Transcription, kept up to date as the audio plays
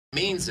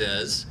Means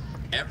is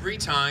every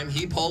time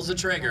he pulls the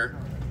trigger,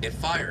 it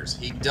fires.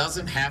 He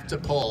doesn't have to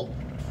pull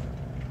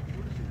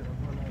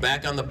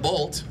back on the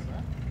bolt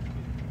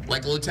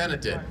like a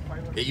lieutenant did.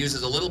 It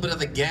uses a little bit of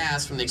the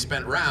gas from the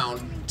expended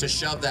round to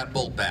shove that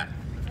bolt back.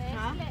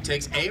 It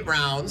takes 8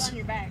 rounds,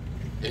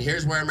 and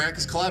here's where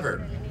America's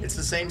clever. It's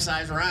the same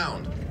size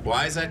round.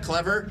 Why is that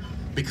clever?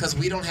 Because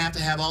we don't have to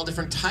have all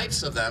different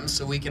types of them,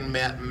 so we can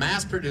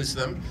mass produce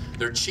them.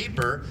 They're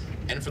cheaper,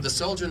 and for the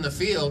soldier in the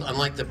field,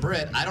 unlike the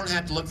Brit, I don't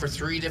have to look for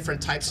 3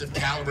 different types of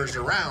calibers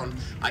around.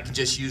 I can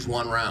just use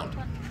 1 round.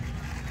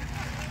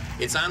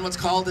 It's on what's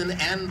called an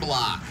end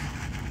block.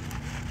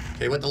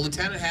 Okay, what the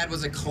lieutenant had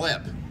was a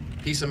clip.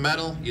 Piece of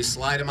metal, you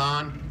slide them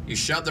on, you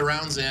shove the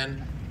rounds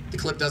in, the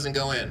clip doesn't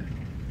go in.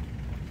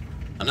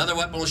 Another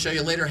weapon we'll show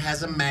you later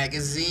has a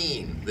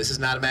magazine. This is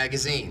not a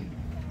magazine.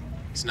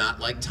 It's not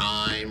like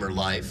time or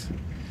life.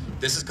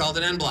 This is called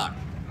an end block.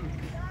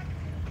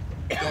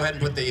 Go ahead and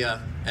put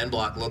the end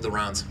block, load the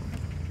rounds.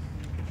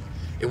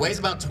 It weighs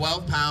about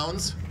 12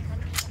 pounds.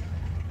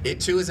 It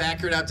too is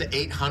accurate out to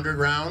 800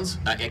 rounds,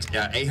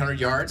 800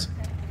 yards.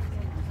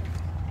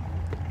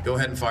 Go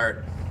ahead and fire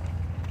it.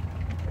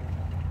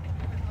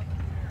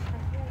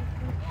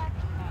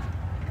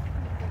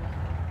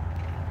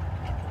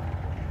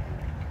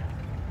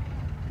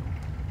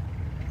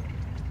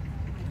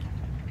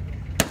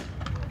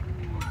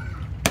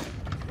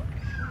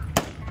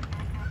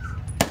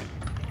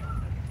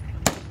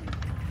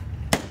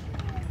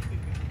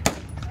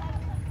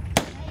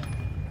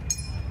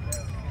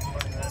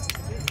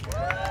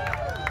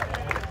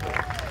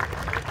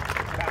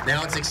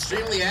 Now it's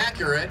extremely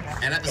accurate,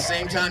 and at the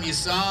same time you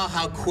saw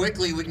how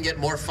quickly we can get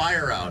more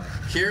fire out.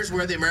 Here's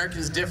where the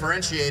Americans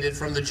differentiated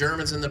from the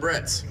Germans and the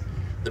Brits.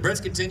 The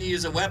Brits continue to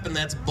use a weapon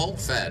that's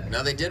bolt-fed.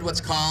 Now they did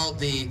what's called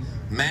the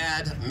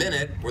mad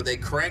minute, where they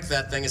crank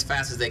that thing as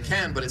fast as they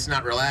can, but it's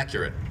not real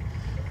accurate.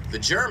 The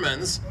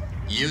Germans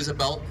use a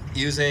bolt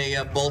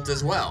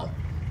as well.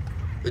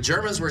 The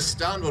Germans were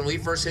stunned when we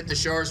first hit the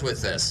shores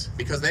with this,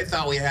 because they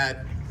thought we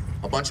had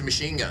a bunch of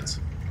machine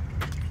guns.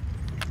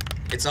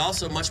 It's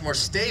also much more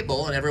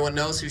stable, and everyone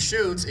knows who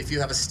shoots. If you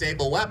have a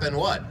stable weapon,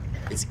 what?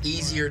 It's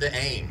easier to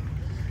aim.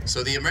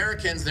 So the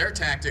Americans, their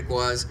tactic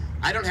was,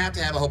 I don't have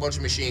to have a whole bunch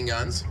of machine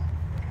guns.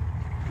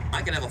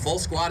 I can have a full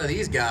squad of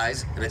these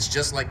guys, and it's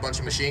just like a bunch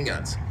of machine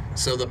guns.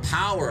 So the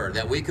power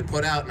that we could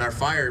put out in our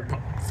fire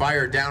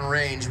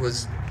downrange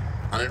was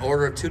on an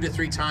order of 2 to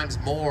 3 times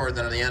more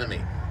than on the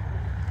enemy.